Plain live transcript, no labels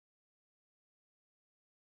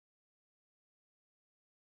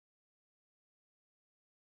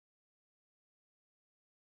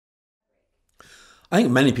I think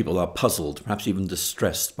many people are puzzled, perhaps even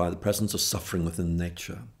distressed by the presence of suffering within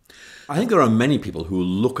nature. I think there are many people who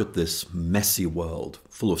look at this messy world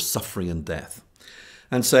full of suffering and death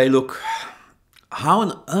and say, look, how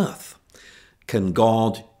on earth can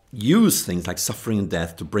God use things like suffering and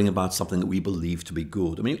death to bring about something that we believe to be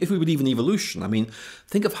good? I mean, if we believe in evolution,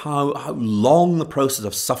 think of how long the process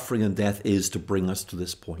of suffering and death is to bring us to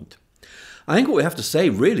this point. I think what we have to say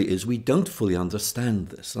really is we don't fully understand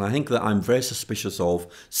this. And I think that I'm very suspicious of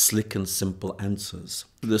slick and simple answers.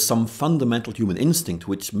 There's some fundamental human instinct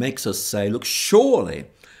which makes us say, look, surely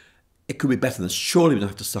it could be better than this. Surely we don't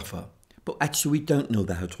have to suffer. But actually we don't know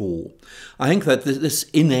that at all. I think that this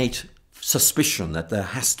innate suspicion that there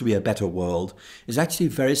has to be a better world is actually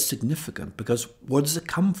very significant, because where does it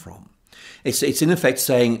come from? It's in effect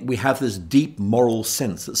saying we have this deep moral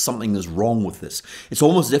sense that something is wrong with this. It's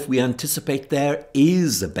almost as if we anticipate there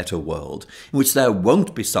is a better world in which there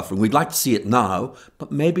won't be suffering. We'd like to see it now,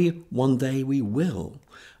 but maybe one day we will.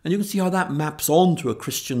 And you can see how that maps onto a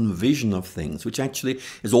Christian vision of things, which actually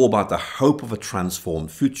is all about the hope of a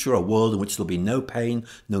transformed future, a world in which there'll be no pain,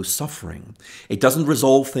 no suffering. It doesn't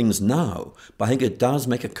resolve things now, but I think it does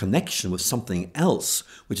make a connection with something else,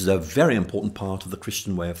 which is a very important part of the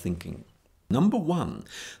Christian way of thinking. Number one,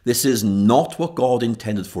 this is not what God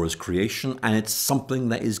intended for his creation, and it's something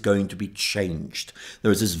that is going to be changed.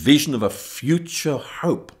 There is this vision of a future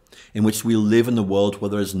hope in which we'll live in a world where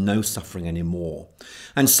there is no suffering anymore.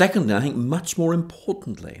 And secondly, I think much more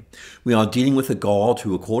importantly, we are dealing with a God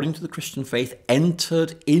who, according to the Christian faith,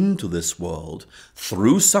 entered into this world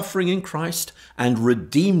through suffering in Christ and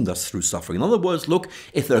redeemed us through suffering. In other words, look,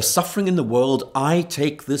 if there's suffering in the world, I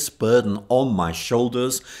take this burden on my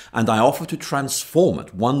shoulders and I offer to transform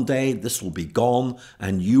it. One day this will be gone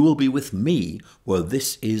and you will be with me where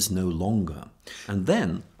this is no longer. And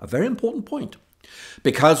then, a very important point,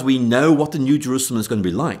 because we know what the New Jerusalem is going to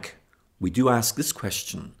be like, we do ask this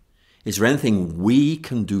question: is there anything we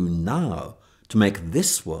can do now to make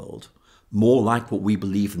this world more like what we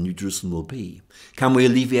believe the New Jerusalem will be? Can we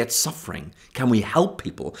alleviate suffering? Can we help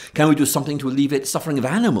people? Can we do something to alleviate suffering of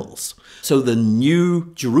animals? So the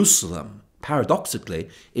New Jerusalem, paradoxically,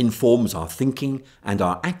 informs our thinking and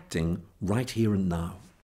our acting right here and now.